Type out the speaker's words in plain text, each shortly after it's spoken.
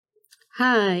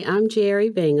Hi, I'm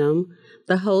Jeri Bingham,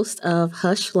 the host of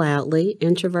Hush Loudly,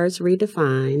 Introverts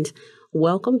Redefined.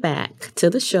 Welcome back to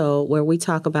the show where we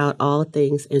talk about all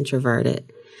things introverted.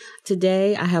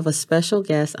 Today, I have a special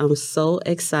guest. I'm so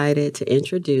excited to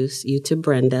introduce you to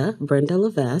Brenda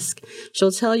Levesque.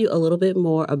 She'll tell you a little bit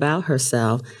more about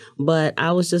herself, but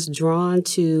I was just drawn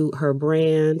to her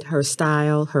brand, her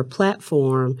style, her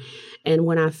platform. And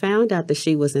when I found out that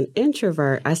she was an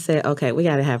introvert, I said, okay, we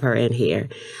got to have her in here.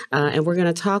 And we're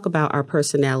going to talk about our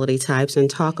personality types and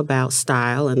talk about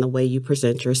style and the way you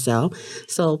present yourself.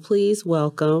 So please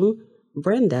welcome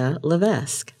Brenda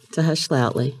Levesque to Hush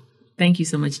Loudly. Thank you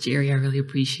so much, Jeri. I really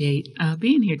appreciate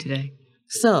being here today.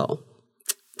 So,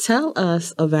 tell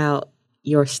us about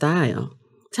your style.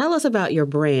 Tell us about your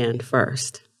brand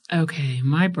first. Okay,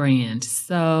 my brand.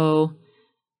 So,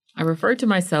 I refer to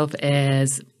myself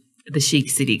as the chic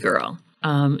city girl.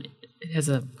 It has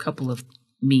a couple of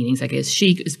meanings, I guess.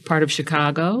 Chic is part of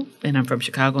Chicago, and I'm from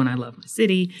Chicago, and I love my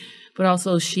city. But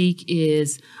also, chic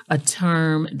is a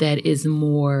term that is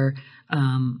more,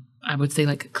 I would say,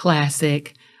 like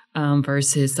classic.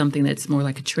 Versus something that's more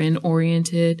like a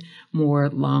trend-oriented, more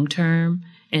long-term.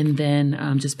 And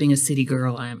then just being a city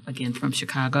girl, I'm, again, from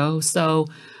Chicago. So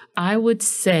I would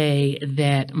say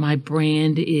that my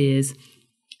brand is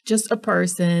just a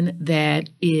person that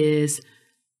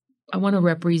I want to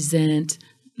represent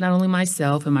not only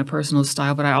myself and my personal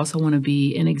style, but I also want to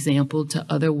be an example to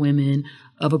other women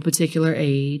of a particular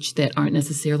age that aren't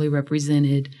necessarily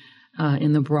represented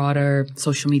in the broader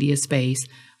social media space.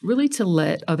 Really to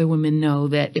let other women know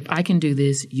that if I can do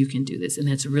this, you can do this. And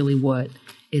that's really what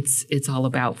it's all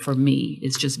about for me.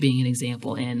 It's just being an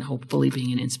example and hopefully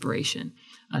being an inspiration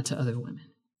to other women.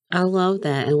 I love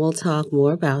that. And we'll talk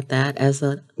more about that as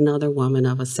another woman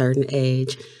of a certain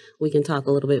age. We can talk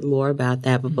a little bit more about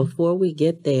that. But before we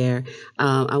get there,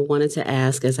 I wanted to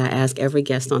ask, as I ask every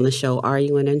guest on the show, are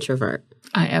you an introvert?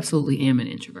 I absolutely am an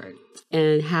introvert.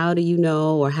 And how do you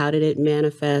know, or how did it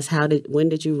manifest? When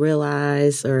did you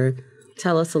realize, or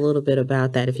tell us a little bit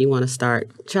about that if you want to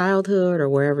start childhood or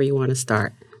wherever you want to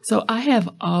start. So I have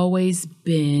always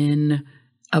been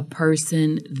a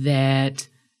person that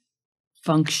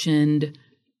functioned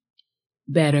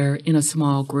better in a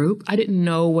small group. I didn't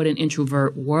know what an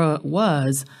introvert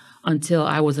was until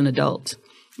I was an adult,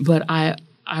 but I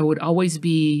would always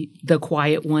be the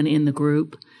quiet one in the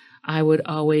group. I would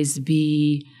always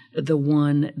be the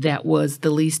one that was the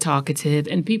least talkative.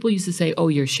 And people used to say, oh,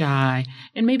 you're shy.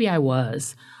 And maybe I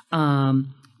was.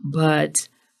 But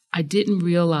I didn't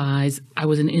realize I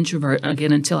was an introvert,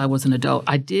 again, until I was an adult.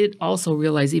 I did also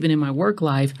realize, even in my work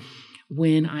life,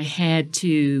 when I had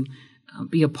to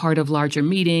be a part of larger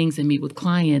meetings and meet with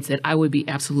clients, that I would be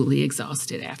absolutely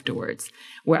exhausted afterwards,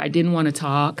 where I didn't want to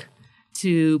talk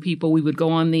to people. We would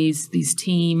go on these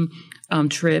team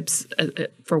trips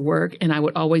for work, and I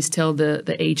would always tell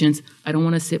the agents, I don't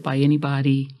want to sit by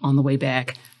anybody on the way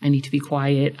back. I need to be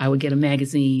quiet. I would get a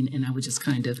magazine, and I would just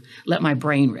kind of let my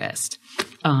brain rest.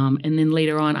 And then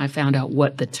later on, I found out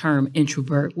what the term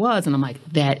introvert was, and I'm like,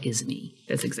 that is me.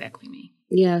 That's exactly me.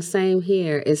 Yeah, same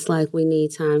here. It's like we need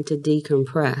time to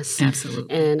decompress.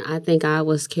 Absolutely. And I think I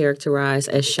was characterized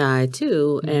as shy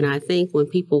too. And I think when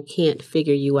people can't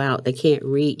figure you out, they can't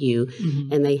read you,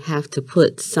 and they have to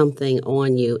put something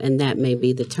on you, and that may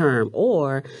be the term.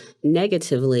 Or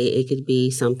negatively, it could be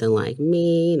something like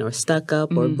mean or stuck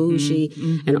up or bougie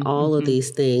and all of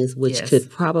these things, which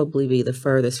could probably be the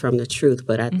furthest from the truth.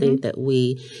 But I think that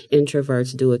we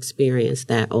introverts do experience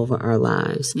that over our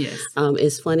lives. Yes.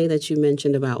 It's funny that you mentioned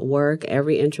about work.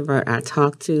 Every introvert I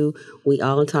talk to, we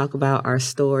all talk about our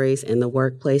stories in the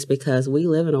workplace because we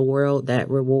live in a world that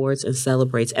rewards and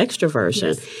celebrates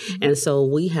extroversion. Yes. And so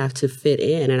we have to fit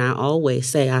in. And I always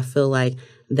say, I feel like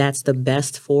that's the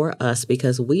best for us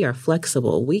because we are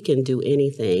flexible. We can do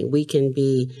anything. We can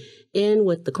be in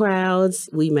with the crowds.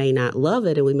 We may not love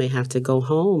it and we may have to go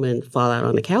home and fall out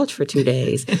on the couch for 2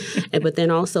 days. But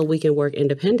then also we can work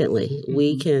independently.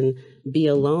 We can be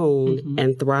alone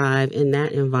and thrive in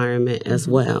that environment as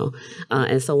well.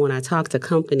 And so when I talk to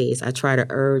companies, I try to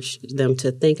urge them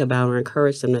to think about or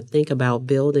encourage them to think about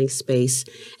building space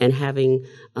and having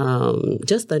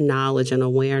just the knowledge and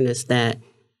awareness that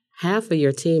half of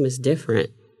your team is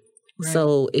different. Right.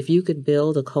 So if you could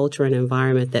build a culture and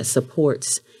environment that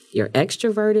supports your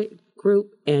extroverted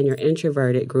group and your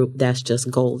introverted group, that's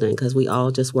just golden because we all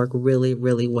just work really,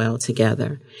 really well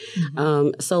together.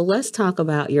 So let's talk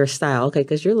about your style, okay,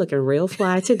 because you're looking real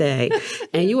fly today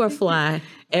and you are fly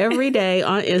every day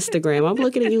on Instagram. I'm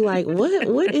looking at you like,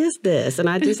 what is this? And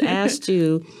I just asked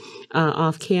you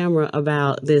off camera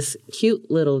about this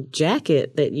cute little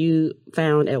jacket that you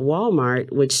found at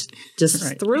Walmart, which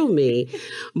just threw me.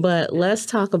 But let's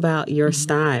talk about your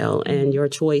style and your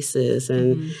choices.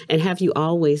 And have you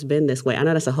always been this way? I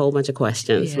know that's a whole bunch of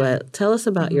questions, but tell us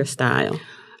about your style.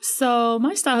 So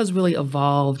my style has really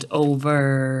evolved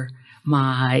over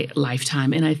my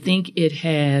lifetime. And I think it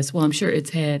has, well, I'm sure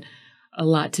it's had a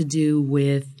lot to do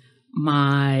with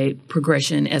my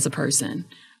progression as a person.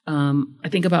 I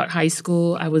think about high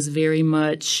school, I was very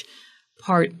much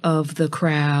part of the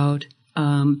crowd.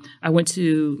 I went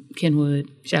to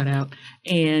Kenwood, shout out.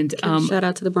 And shout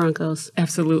out to the Broncos.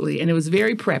 Absolutely. And it was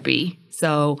very preppy.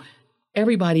 So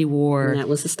everybody wore and that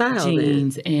was the style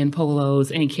jeans and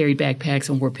polos and carried backpacks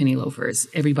and wore penny loafers.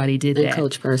 Everybody did that. And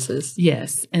Coach purses.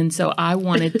 Yes. And so I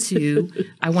wanted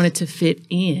to fit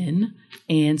in.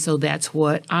 And so that's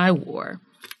what I wore.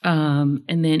 And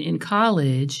then in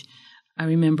college, I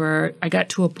remember I got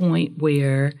to a point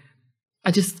where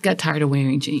I just got tired of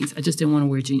wearing jeans. I just didn't want to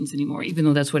wear jeans anymore, even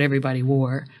though that's what everybody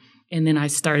wore. And then I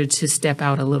started to step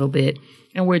out a little bit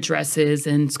and wear dresses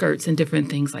and skirts and different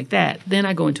things like that. Then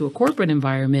I go into a corporate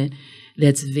environment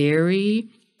that's very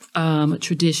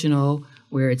traditional,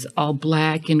 where it's all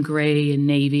black and gray and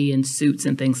navy and suits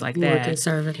and things like that. More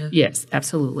conservative. Yes,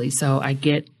 absolutely. So I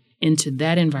get into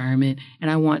that environment and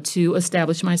I want to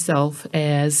establish myself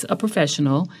as a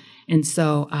professional. And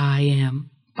so I am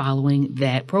following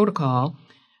that protocol.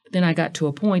 Then I got to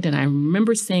a point and I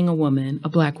remember seeing a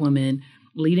black woman,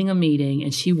 leading a meeting,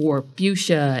 and she wore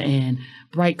fuchsia and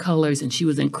bright colors and she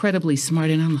was incredibly smart.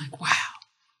 And I'm like, wow,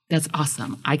 that's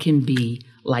awesome. I can be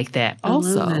like that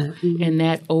also. And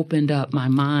that opened up my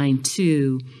mind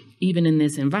to, even in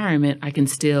this environment, I can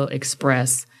still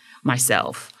express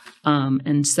myself.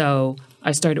 And so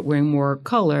I started wearing more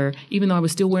color, even though I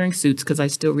was still wearing suits because I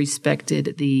still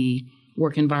respected the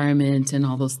work environment and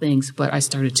all those things. But I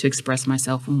started to express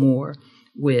myself more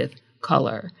with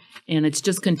color. And it's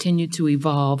just continued to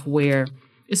evolve where,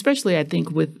 especially I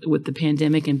think with the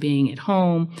pandemic and being at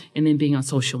home and then being on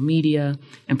social media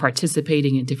and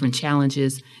participating in different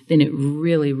challenges, then it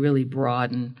really, really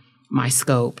broadened my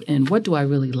scope. And what do I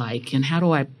really like? And how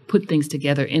do I put things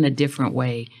together in a different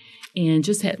way? And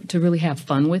just to really have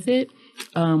fun with it,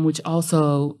 which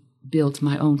also built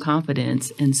my own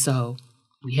confidence. And so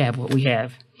we have what we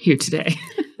have here today.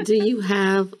 Do you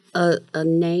have a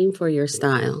name for your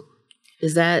style?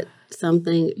 Is that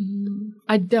something?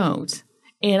 I don't.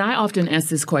 And I often ask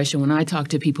this question when I talk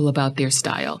to people about their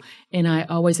style. And I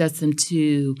always ask them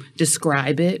to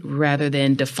describe it rather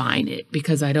than define it,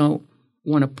 because I don't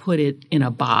want to put it in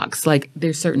a box. Like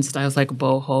there's certain styles like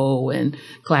boho and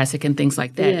classic and things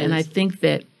like that. Yes. And I think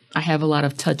that I have a lot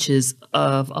of touches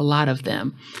of a lot of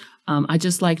them. I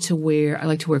like to wear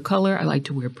color. I like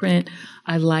to wear print.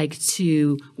 I like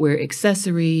to wear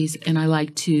accessories, and I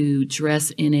like to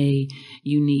dress in a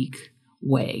unique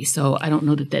way. So I don't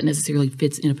know that necessarily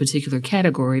fits in a particular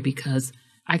category, because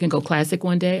I can go classic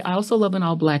one day. I also love an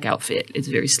all black outfit. It's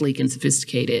very sleek and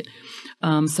sophisticated.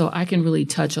 So I can really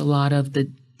touch a lot of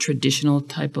the traditional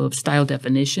type of style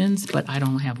definitions, but I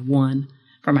don't have one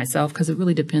for myself because it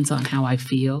really depends on how I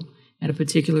feel at a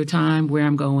particular time, where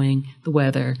I'm going, the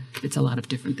weather. It's a lot of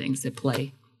different things that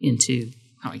play into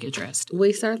how I get dressed.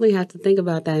 We certainly have to think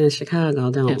about that in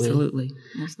Chicago, don't we? Absolutely.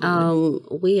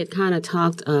 We had kind of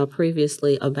talked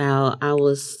previously about, I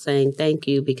was saying thank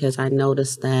you because I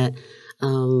noticed that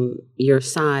your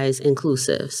size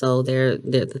inclusive. So they're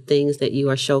the things that you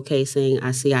are showcasing,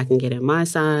 I see I can get in my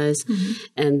size. Mm-hmm.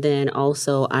 And then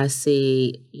also I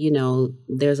see,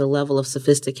 there's a level of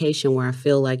sophistication where I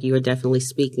feel like you are definitely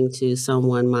speaking to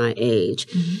someone my age.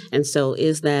 Mm-hmm. And so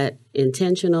is that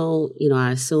intentional?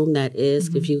 I assume that is.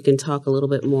 Mm-hmm. If you can talk a little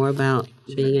bit more about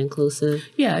being inclusive.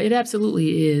 Yeah, it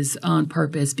absolutely is on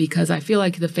purpose, because I feel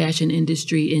like the fashion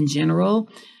industry in general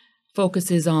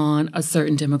focuses on a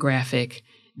certain demographic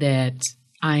that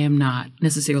I am not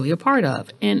necessarily a part of.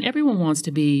 And everyone wants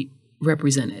to be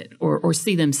represented or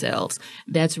see themselves.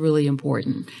 That's really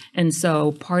important. And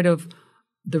so part of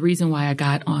the reason why I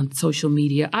got on social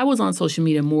media, I was on social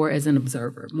media more as an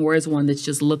observer, more as one that's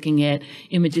just looking at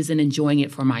images and enjoying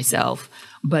it for myself.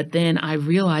 But then I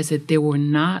realized that there were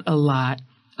not a lot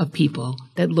of people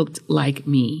that looked like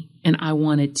me. And I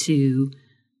wanted to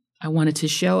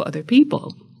show other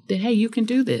people that, hey, you can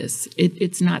do this.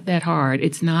 It's not that hard.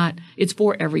 It's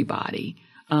for everybody.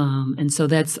 And so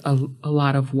that's a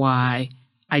lot of why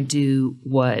I do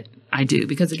what I do.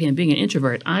 Because again, being an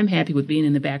introvert, I'm happy with being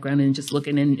in the background and just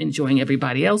looking and enjoying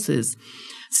everybody else's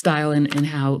style and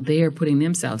how they're putting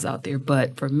themselves out there.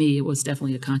 But for me, it was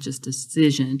definitely a conscious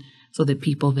decision so that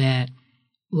people that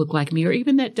look like me or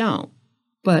even that don't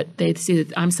but they see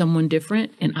that I'm someone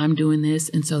different and I'm doing this,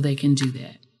 and so they can do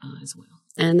that as well.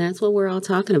 And that's what we're all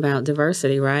talking about,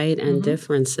 diversity, right? And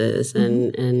differences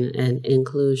and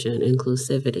inclusion,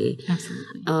 inclusivity.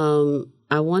 Absolutely.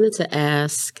 I wanted to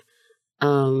ask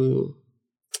about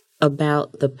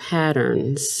the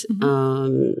patterns.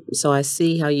 So I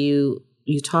see how you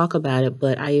talk about it,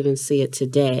 but I even see it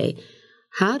today.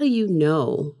 How do you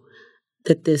know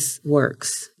that this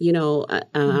works? You know,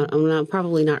 I'm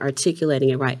probably not articulating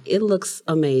it right. It looks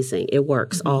amazing. It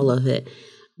works, all of it.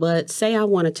 But say I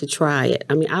wanted to try it.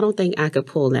 I mean, I don't think I could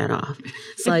pull that off.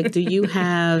 It's like, do you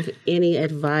have any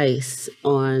advice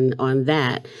on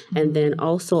that? And then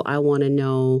also I want to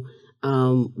know,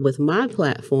 with my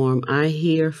platform, I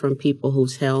hear from people who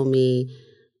tell me,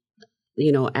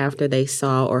 you know, after they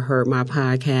saw or heard my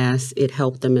podcast, it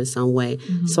helped them in some way.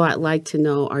 So I'd like to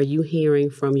know, are you hearing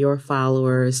from your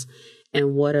followers,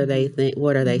 and what are they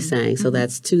what are they saying? So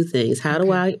that's two things. How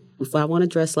do if I want to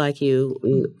dress like you,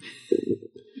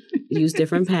 use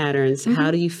different patterns,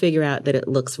 how do you figure out that it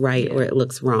looks right or it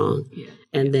looks wrong?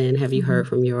 And then have you heard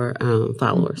from your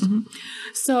followers?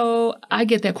 So I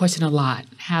get that question a lot.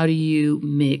 How do you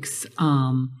mix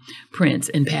prints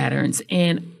and patterns?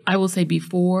 And I will say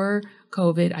before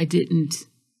COVID, I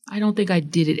don't think I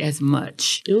did it as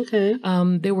much. Okay.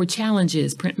 There were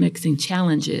challenges, print mixing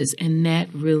challenges, and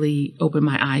that really opened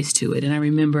my eyes to it. And I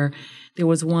remember there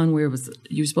was one where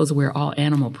you were supposed to wear all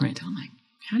animal print. I'm like,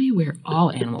 how do you wear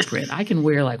all animal print? I can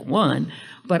wear like one,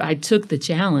 but I took the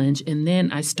challenge and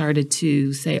then I started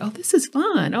to say, oh, this is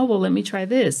fun. Oh, well, let me try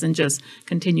this, and just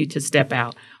continue to step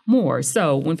out more.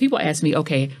 So when people ask me,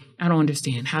 okay, I don't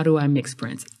understand, how do I mix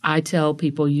prints? I tell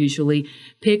people usually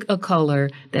pick a color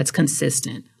that's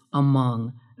consistent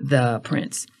among the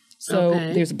prints. So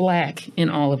there's black in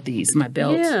all of these. My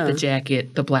belt, the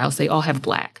jacket, the blouse, they all have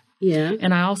black. Yeah.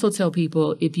 And I also tell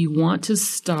people, if you want to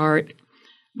start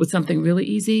with something really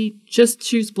easy, just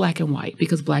choose black and white,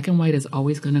 because black and white is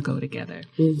always going to go together.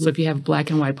 So if you have black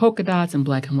and white polka dots and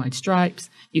black and white stripes,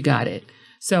 you got it.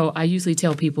 So I usually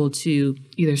tell people to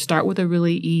either start with a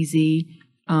really easy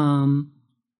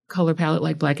color palette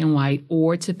like black and white,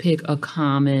 or to pick a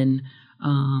common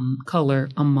color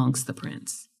amongst the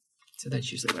prints. So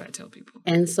that's usually what I tell people.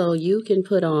 And so you can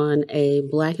put on a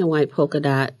black and white polka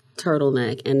dot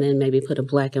turtleneck and then maybe put a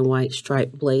black and white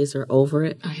striped blazer over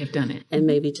it. I have done it. And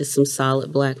maybe just some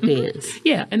solid black pants.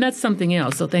 Yeah, and that's something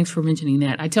else. So thanks for mentioning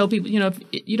that. I tell people, if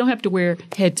you don't have to wear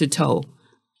head to toe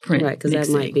print. Right, because that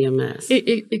might be a mess.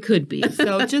 It could be.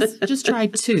 So just try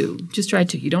two. Just try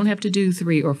two. You don't have to do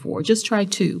 3 or 4. Just try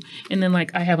 2. And then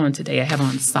like I have on today, I have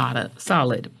on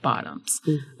solid bottoms.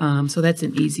 So that's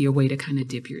an easier way to kind of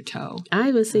dip your toe. I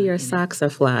even see your socks are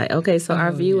fly. Okay, so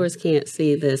our viewers can't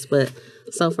see this, but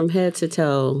so from head to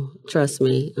toe, trust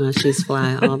me, she's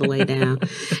fly all the way down.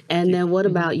 And then what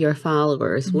about your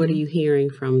followers? What are you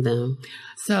hearing from them?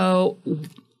 So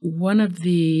one of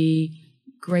the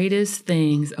greatest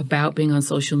things about being on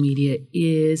social media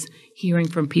is hearing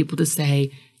from people to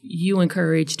say, you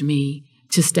encouraged me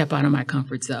to step out of my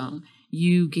comfort zone.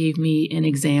 You gave me an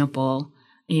example,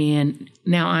 and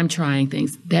now I'm trying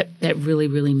things. That really,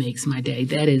 really makes my day.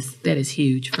 That is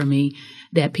huge for me,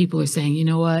 that people are saying, you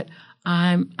know what?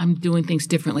 I'm doing things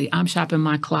differently. I'm shopping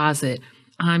my closet.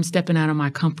 I'm stepping out of my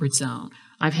comfort zone.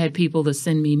 I've had people that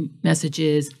send me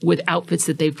messages with outfits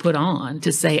that they've put on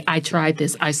to say, I tried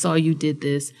this. I saw you did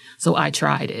this, so I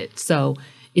tried it. So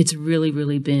it's really,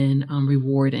 really been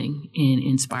rewarding and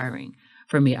inspiring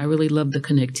for me. I really love the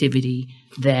connectivity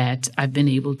that I've been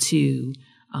able to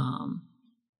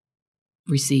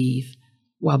receive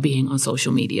while being on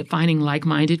social media, finding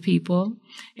like-minded people,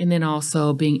 and then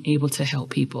also being able to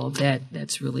help people.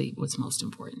 That's really what's most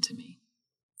important to me.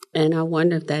 And I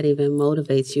wonder if that even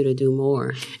motivates you to do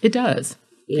more. It does.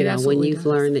 You know, when you've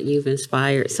learned that you've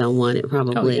inspired someone, it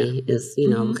probably is,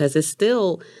 because it's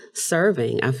still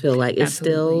serving. I feel like it's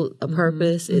still a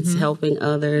purpose. It's helping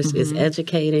others. It's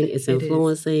educating. It's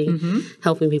influencing,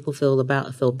 helping people feel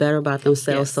better about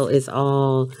themselves. So it's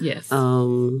all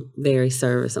very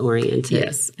service oriented.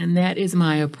 Yes, and that is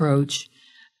my approach.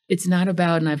 It's not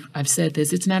about, and I've said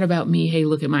this, it's not about me, hey,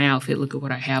 look at my outfit, look at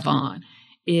what I have on.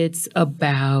 It's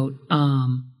about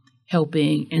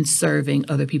helping and serving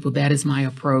other people. That is my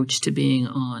approach to being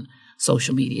on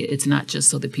social media. It's not just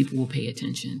so that people will pay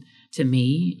attention to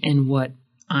me and what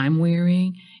I'm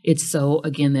wearing. It's so,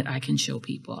 again, that I can show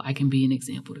people. I can be an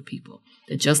example to people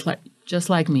that just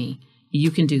like me,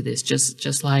 you can do this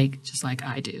just like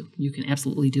I do. You can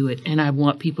absolutely do it. And I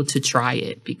want people to try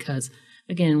it because,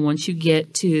 again, once you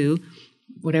get to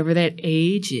whatever that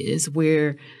age is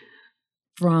where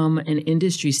from an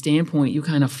industry standpoint, you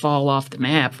kind of fall off the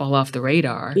map, fall off the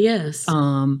radar. Yes.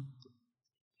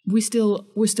 We're still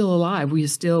alive. We're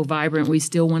still vibrant. We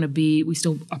still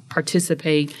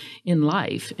participate in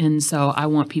life. And so I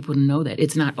want people to know that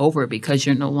it's not over because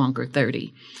you're no longer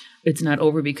 30. It's not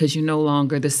over because you're no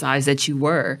longer the size that you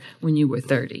were when you were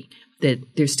 30,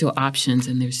 that there's still options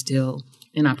and there's still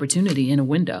an opportunity and a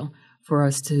window for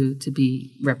us to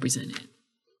be represented.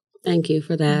 Thank you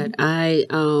for that. I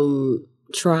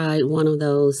tried one of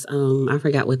those, I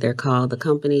forgot what they're called, the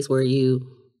companies where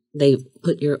they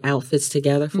put your outfits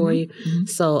together for you. Mm-hmm.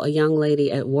 So a young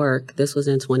lady at work, this was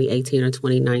in 2018 or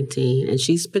 2019, and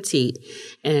she's petite,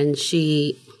 and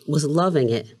she was loving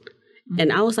it. Mm-hmm.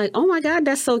 And I was like, oh my God,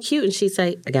 that's so cute. And she'd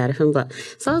say, I got it from Buck.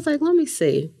 So I was like, let me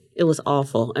see. It was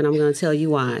awful, and I'm going to tell you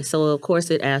why. So, of course,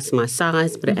 it asked my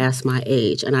size, but it asked my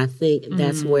age, and I think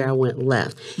that's where I went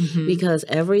left because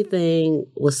everything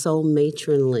was so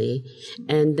matronly,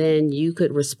 and then you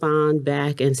could respond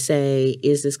back and say,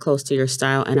 is this close to your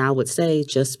style? And I would say,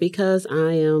 just because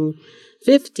I am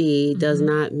 50 does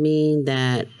not mean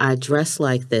that I dress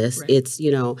like this. Right. It's,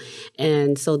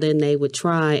 and so then they would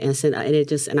try and send,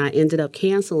 and I ended up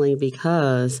canceling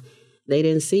because they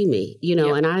didn't see me,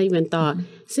 and I even thought,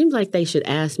 seems like they should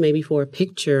ask maybe for a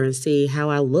picture and see how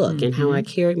I look and how I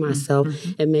carry myself,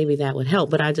 and maybe that would help.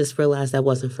 But I just realized that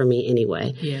wasn't for me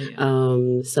anyway.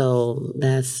 So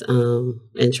that's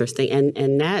interesting.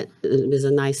 And that is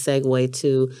a nice segue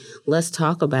to let's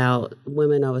talk about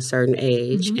women of a certain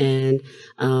age. And,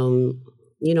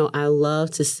 I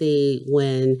love to see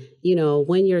when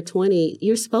you're 20,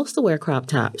 you're supposed to wear crop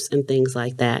tops and things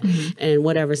like that and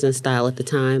whatever's in style at the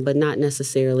time, but not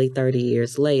necessarily 30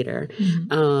 years later.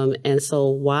 And so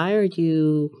why are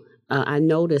you, I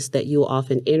noticed that you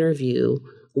often interview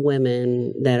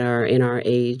women that are in our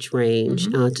age range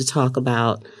to talk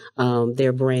about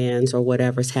their brands or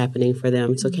whatever's happening for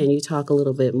them. So can you talk a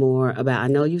little bit more about, I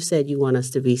know you said you want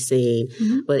us to be seen,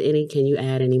 but can you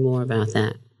add any more about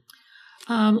that?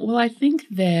 Well, I think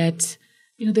that,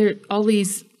 there are all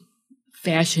these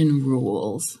fashion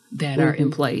rules that are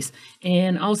in place.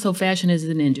 And also fashion is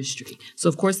an industry. So,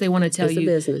 of course, they want to tell you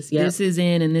business. This is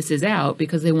in and this is out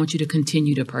because they want you to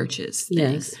continue to purchase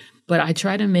things. Yes. But I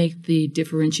try to make the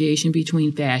differentiation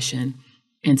between fashion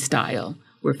and style,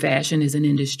 where fashion is an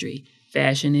industry.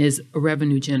 Fashion is a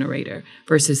revenue generator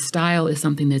versus style is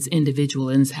something that's individual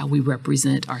and it's how we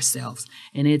represent ourselves.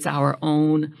 And it's our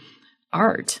own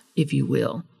art, if you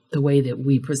will, the way that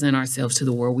we present ourselves to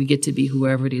the world. We get to be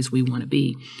whoever it is we want to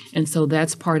be. And so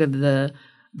that's part of the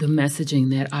messaging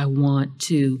that I want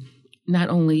to not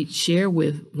only share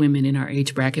with women in our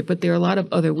age bracket, but there are a lot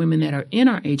of other women that are in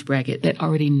our age bracket that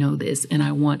already know this. And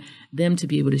I want them to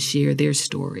be able to share their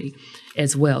story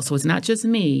as well. So it's not just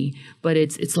me, but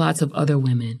it's lots of other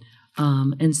women.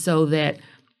 And so that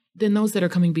then those that are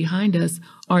coming behind us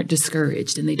aren't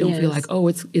discouraged and they don't feel like, oh,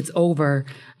 it's over.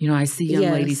 I see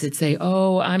young ladies that say,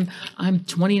 oh, I'm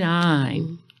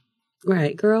 29.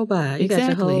 Right. Girl, bye. You got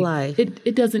your whole life.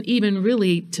 It doesn't even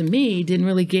really, to me, didn't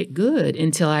really get good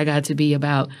until I got to be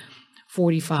about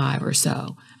 45 or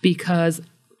so, because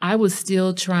I was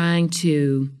still trying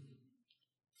to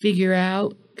figure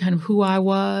out kind of who I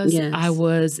was. Yes. I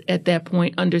was at that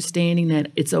point understanding that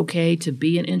it's okay to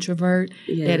be an introvert,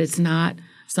 that it's not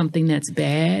something that's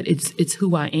bad. It's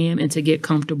who I am, and to get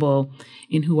comfortable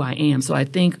in who I am. So I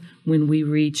think when we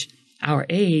reach our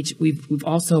age, we've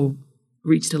also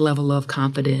reached a level of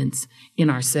confidence in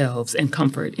ourselves and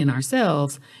comfort in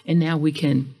ourselves, and now we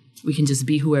can just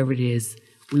be whoever it is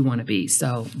we want to be.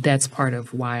 So that's part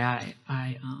of why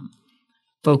I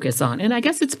focus on. And I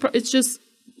guess it's just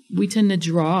we tend to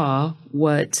draw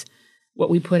what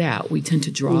we put out. We tend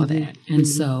to draw that, and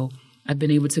so I've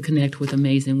been able to connect with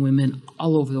amazing women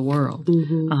all over the world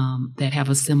that have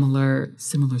a similar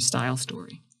style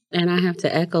story. And I have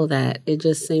to echo that. It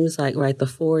just seems like, the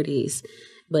 40s,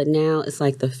 but now it's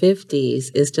like the 50s.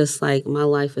 It's just like my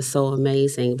life is so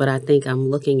amazing, but I think I'm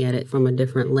looking at it from a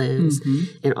different lens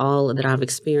and all that I've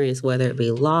experienced, whether it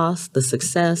be loss, the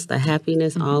success, the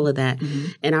happiness, all of that.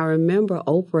 And I remember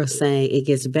Oprah saying it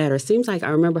gets better. It seems like I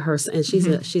remember her, and she's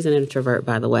an introvert,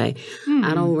 by the way.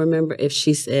 I don't remember if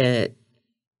she said,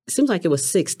 it seems like it was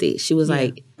 60. She was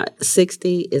like,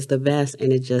 60 is the best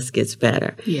and it just gets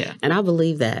better. Yeah. And I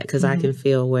believe that because I can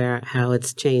feel how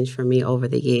it's changed for me over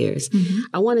the years.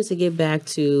 I wanted to get back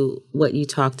to what you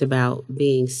talked about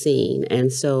being seen.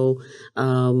 And so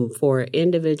for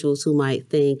individuals who might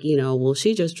think, well,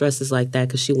 she just dresses like that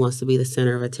because she wants to be the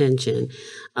center of attention.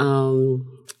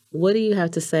 What do you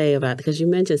have to say about, because you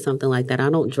mentioned something like that, I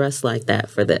don't dress like that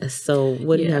for this. So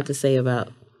what do you have to say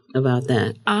about about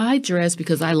that? I dress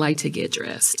because I like to get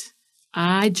dressed.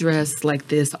 I dress like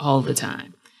this all the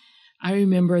time. I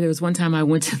remember there was one time I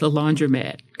went to the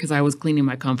laundromat because I was cleaning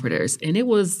my comforters, and it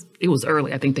was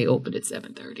early. I think they opened at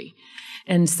 7:30.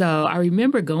 And so I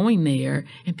remember going there,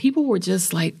 and people were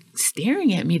just like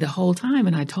staring at me the whole time.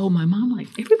 And I told my mom, like,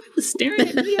 everybody was staring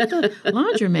at me at the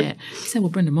laundromat. She said,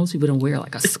 well, Brenda, most people don't wear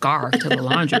like a scarf to the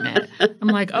laundromat. I'm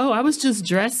like, oh, I was just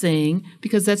dressing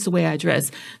because that's the way I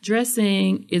dress.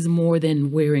 Dressing is more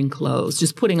than wearing clothes,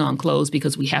 just putting on clothes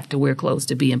because we have to wear clothes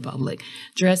to be in public.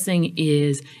 Dressing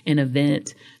is an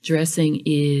event. Dressing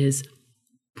is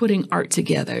putting art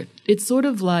together. It's sort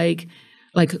of like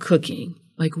cooking.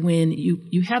 Like when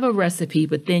you have a recipe,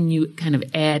 but then you kind of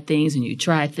add things and you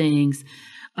try things.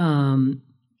 To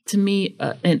me,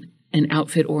 an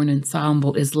outfit or an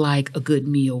ensemble is like a good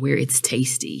meal where it's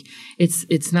tasty.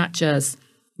 It's not just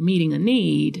meeting a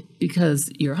need because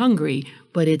you're hungry,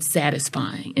 but it's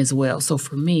satisfying as well. So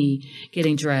for me,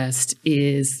 getting dressed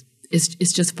it's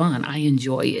just fun. I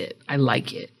enjoy it. I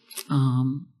like it.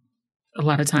 A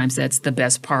lot of times that's the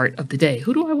best part of the day.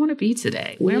 Who do I want to be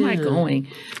today? Where am I going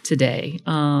today?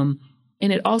 And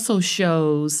it also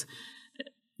shows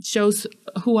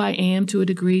who I am to a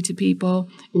degree to people.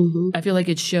 Mm-hmm. I feel like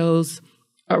it shows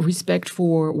a respect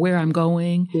for where I'm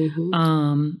going.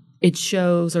 Mm-hmm. It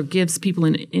shows or gives people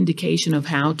an indication of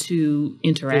how to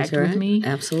interact with me.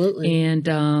 Absolutely. And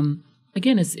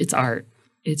again, it's art.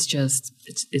 It's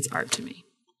art to me.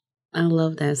 I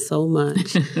love that so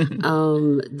much.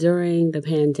 During the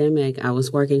pandemic, I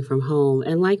was working from home.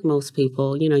 And like most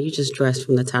people, you just dress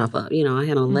from the top up. I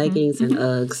had on leggings and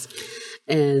Uggs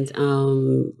and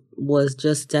was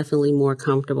just definitely more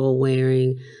comfortable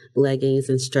wearing leggings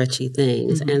and stretchy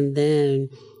things. Mm-hmm. And then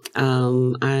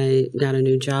I got a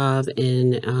new job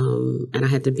and I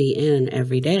had to be in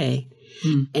every day.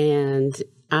 Mm. And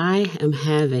I am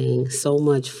having so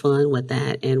much fun with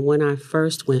that. And when I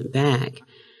first went back,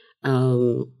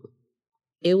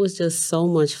 it was just so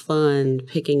much fun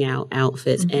picking out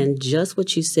outfits. Mm-hmm. And just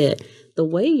what you said, the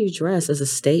way you dress is a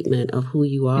statement of who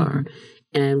you are. Mm-hmm.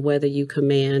 And whether you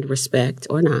command respect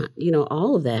or not,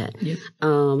 all of that, yep.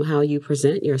 How you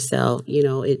present yourself,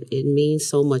 it means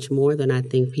so much more than I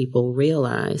think people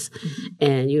realize. Mm-hmm.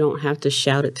 And you don't have to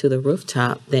shout it to the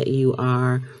rooftop that you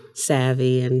are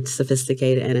savvy and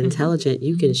sophisticated and intelligent. Mm-hmm.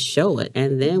 You can show it.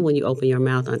 And then when you open your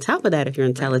mouth on top of that, if you're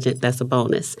intelligent, that's a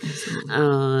bonus.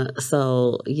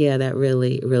 So yeah, that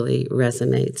really, really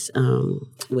resonates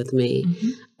with me.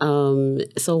 Mm-hmm.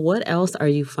 So what else are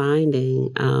you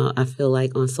finding, I feel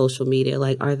like, on social media?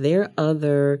 Like, are there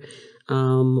other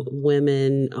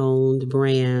women-owned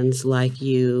brands like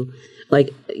you? Like,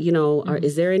 mm-hmm.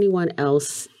 Is there anyone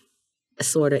else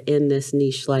sort of in this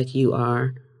niche like you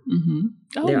are? Mm-hmm.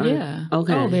 Oh, yeah.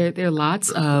 Okay. Oh, there are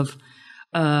lots of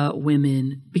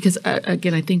women because,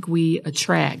 again, I think we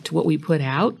attract what we put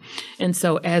out. And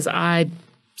so as I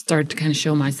started to kind of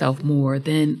show myself more,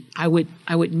 then I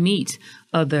would meet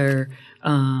other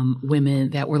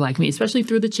women that were like me, especially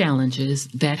through the challenges.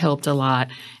 That helped a lot.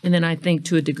 And then I think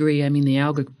to a degree, I mean, the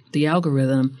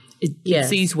algorithm, it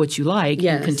sees what you like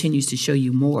and continues to show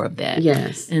you more of that.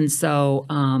 Yes. And so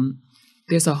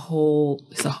there's a whole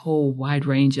wide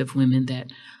range of women that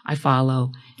I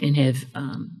follow and have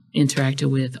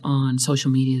interacted with on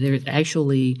social media. There's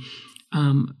actually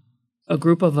a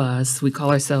group of us. We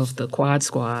call ourselves the Quad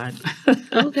Squad.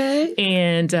 Okay.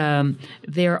 And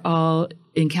they're all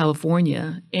in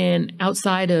California. And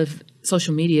outside of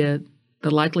social media,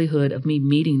 the likelihood of me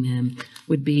meeting them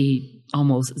would be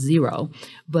almost zero.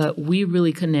 But we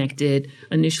really connected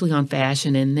initially on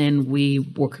fashion, and then we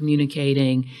were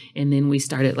communicating, and then we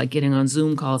started like getting on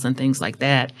Zoom calls and things like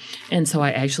that. And so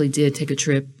I actually did take a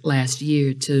trip last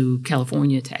year to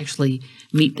California to actually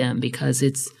meet them because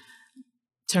it's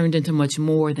turned into much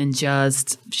more than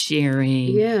just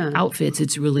sharing outfits.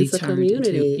 It's really turned a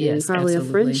community into and probably a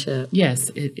friendship. Yes,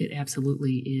 it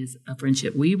absolutely is a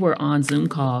friendship. We were on Zoom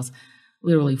calls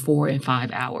literally 4 and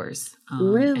 5 hours at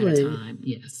a time.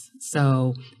 Yes.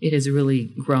 So it has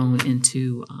really grown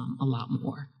into a lot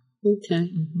more. Okay.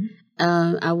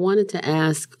 Mm-hmm. I wanted to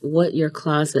ask what your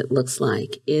closet looks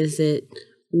like. Is it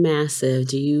massive?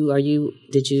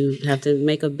 Did you have to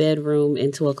make a bedroom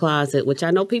into a closet, which I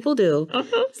know people do.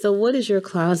 Uh-huh. So what is your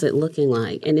closet looking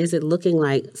like? And is it looking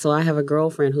like, so I have a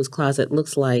girlfriend whose closet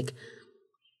looks like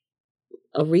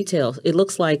a retail. It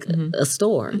looks like a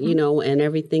store, you know, and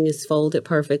everything is folded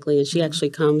perfectly. And she actually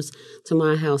comes to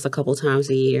my house a couple times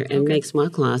a year and makes my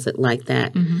closet like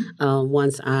that.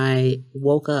 Once I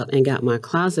woke up and got my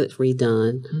closet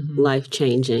redone,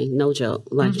 life-changing, no joke,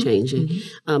 life-changing,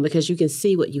 because you can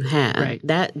see what you have. Right.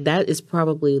 That is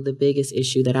probably the biggest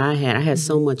issue that I had. I had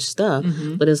so much stuff,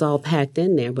 but it's all packed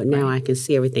in there. But now I can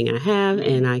see everything I have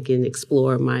and I can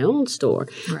explore my own store.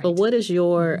 Right. But what is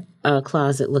your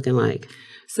closet looking like?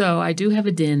 So I do have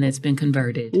a den that's been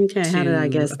converted. Okay, how did I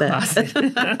guess that?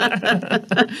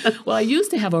 Well, I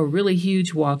used to have a really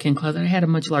huge walk-in closet. I had a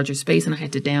much larger space and I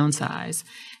had to downsize.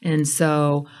 And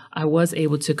so I was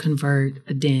able to convert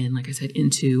a den, like I said,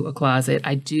 into a closet.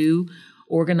 I do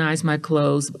organize my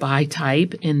clothes by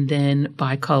type and then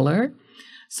by color.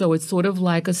 So it's sort of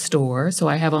like a store. So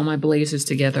I have all my blazers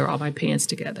together, all my pants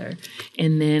together,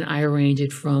 and then I arrange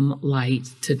it from light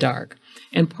to dark.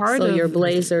 And part of your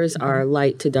blazers are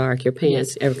light to dark, your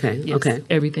pants, okay.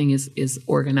 Everything is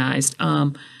organized.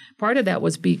 Part of that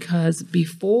was because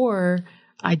before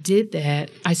I did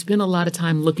that, I spent a lot of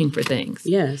time looking for things.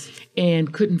 Yes.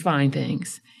 And couldn't find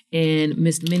things. And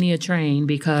missed many a train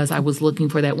because I was looking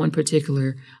for that one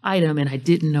particular item and I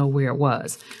didn't know where it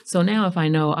was. So now if I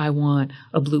know I want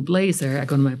a blue blazer, I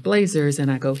go to my blazers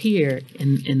and I go here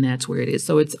and that's where it is.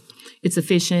 So it's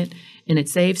efficient and it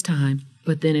saves time,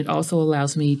 but then it also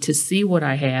allows me to see what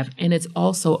I have, and it's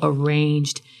also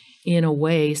arranged in a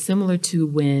way similar to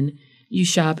when you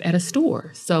shop at a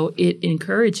store. So it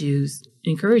encourages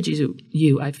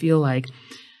you, I feel like,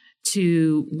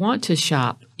 to want to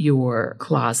shop your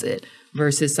closet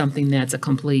versus something that's a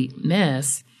complete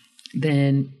mess.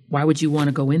 Then why would you want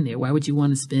to go in there? Why would you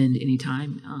want to spend any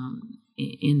time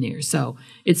in there? So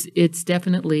it's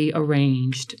definitely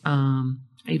arranged.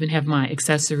 I even have my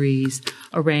accessories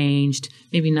arranged,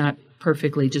 maybe not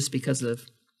perfectly just because of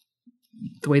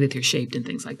the way that they're shaped and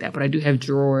things like that. But I do have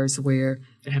drawers where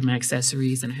I have my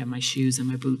accessories and I have my shoes and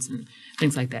my boots and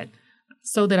things like that,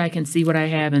 so that I can see what I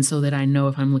have and so that I know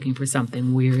if I'm looking for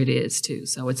something where it is too.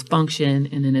 So it's function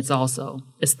and then it's also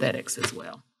aesthetics as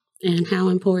well. And how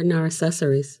important are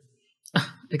accessories?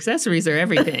 Accessories are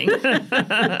everything.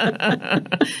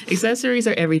 Accessories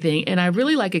are everything. And I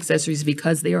really like accessories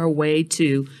because they are a way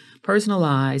to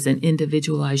personalize and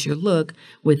individualize your look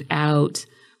without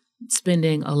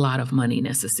spending a lot of money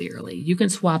necessarily. You can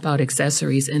swap out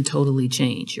accessories and totally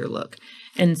change your look.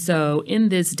 And so in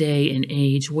this day and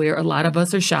age where a lot of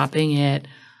us are shopping at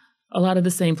a lot of the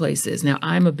same places. Now,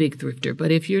 I'm a big thrifter,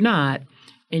 but if you're not,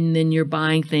 and then you're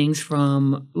buying things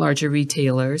from larger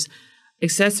retailers,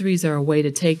 accessories are a way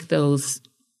to take those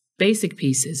basic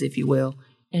pieces, if you will,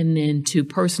 and then to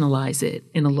personalize it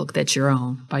in a look that's your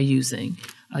own by using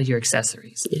your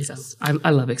accessories. Yes. So I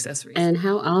love accessories. And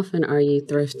how often are you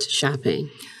thrift shopping?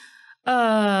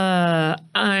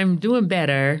 I'm doing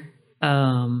better.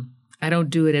 I don't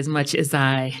do it as much as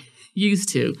I used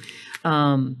to.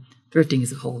 Thrifting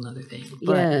is a whole nother thing.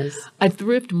 But yes. I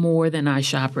thrift more than I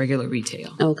shop regular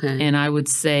retail. Okay. And I would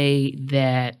say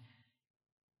that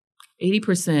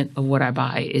 80% of what I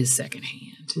buy is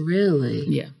secondhand. Really?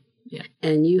 Yeah. Yeah.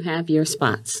 And you have your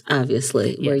spots,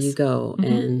 obviously, where you go.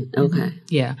 And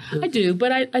Yeah, I do.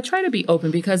 But I try to be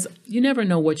open because you never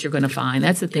know what you're going to find.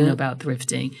 That's the thing about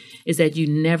thrifting, is that you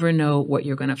never know what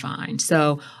you're going to find.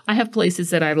 So I have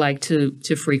places that I like to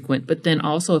frequent. But then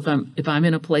also if I'm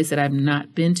in a place that I've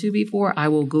not been to before, I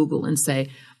will Google and say,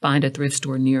 find a thrift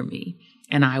store near me.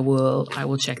 And I will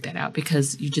check that out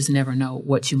because you just never know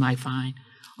what you might find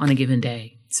on a given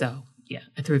day. So yeah,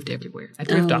 I thrift everywhere. I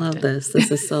thrift often. I love this.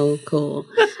 This is so cool.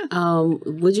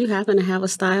 Would you happen to have a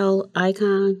style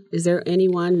icon? Is there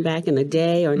anyone back in the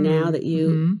day or now that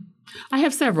you... I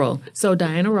have several. So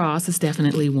Diana Ross is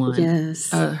definitely one.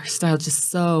 Yes. Her style is just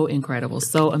so incredible,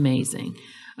 so amazing.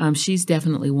 She's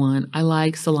definitely one. I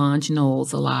like Solange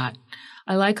Knowles a lot.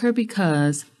 I like her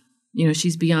because,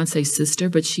 she's Beyonce's sister,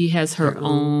 but she has her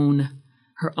own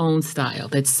style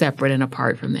that's separate and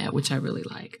apart from that, which I really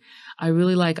like. I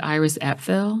really like Iris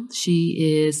Apfel.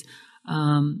 She is,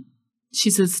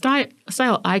 she's a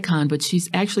style icon, but she's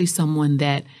actually someone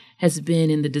that has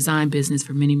been in the design business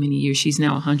for many, many years. She's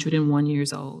now 101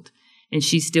 years old, and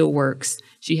she still works.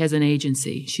 She has an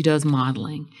agency. She does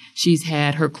modeling. She's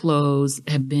had her clothes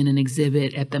have been an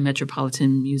exhibit at the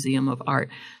Metropolitan Museum of Art.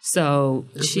 So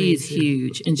she is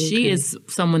huge, and she is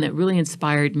someone that really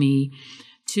inspired me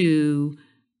to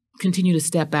continue to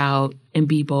step out and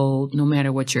be bold no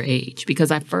matter what your age.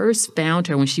 Because I first found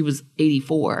her when she was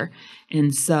 84.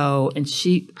 And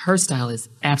her style is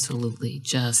absolutely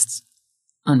just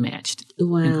unmatched.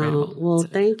 Wow. Incredible. Well,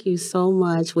 thank you so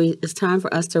much. It's time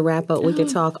for us to wrap up. We could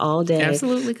talk all day.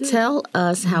 Absolutely. Good. Tell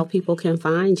us how people can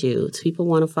find you. If people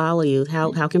want to follow you,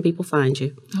 how can people find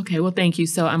you? Okay, well, thank you.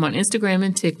 So I'm on Instagram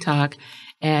and TikTok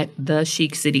at The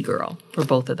Chic City Girl for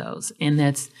both of those. And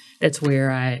that's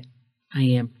where I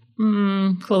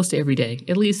am close to every day,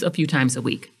 at least a few times a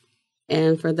week.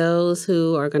 And for those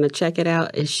who are going to check it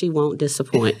out, she won't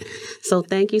disappoint. So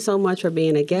thank you so much for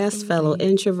being a guest, fellow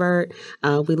introvert.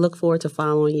 We look forward to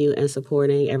following you and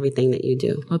supporting everything that you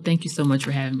do. Well, thank you so much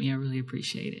for having me. I really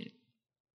appreciate it.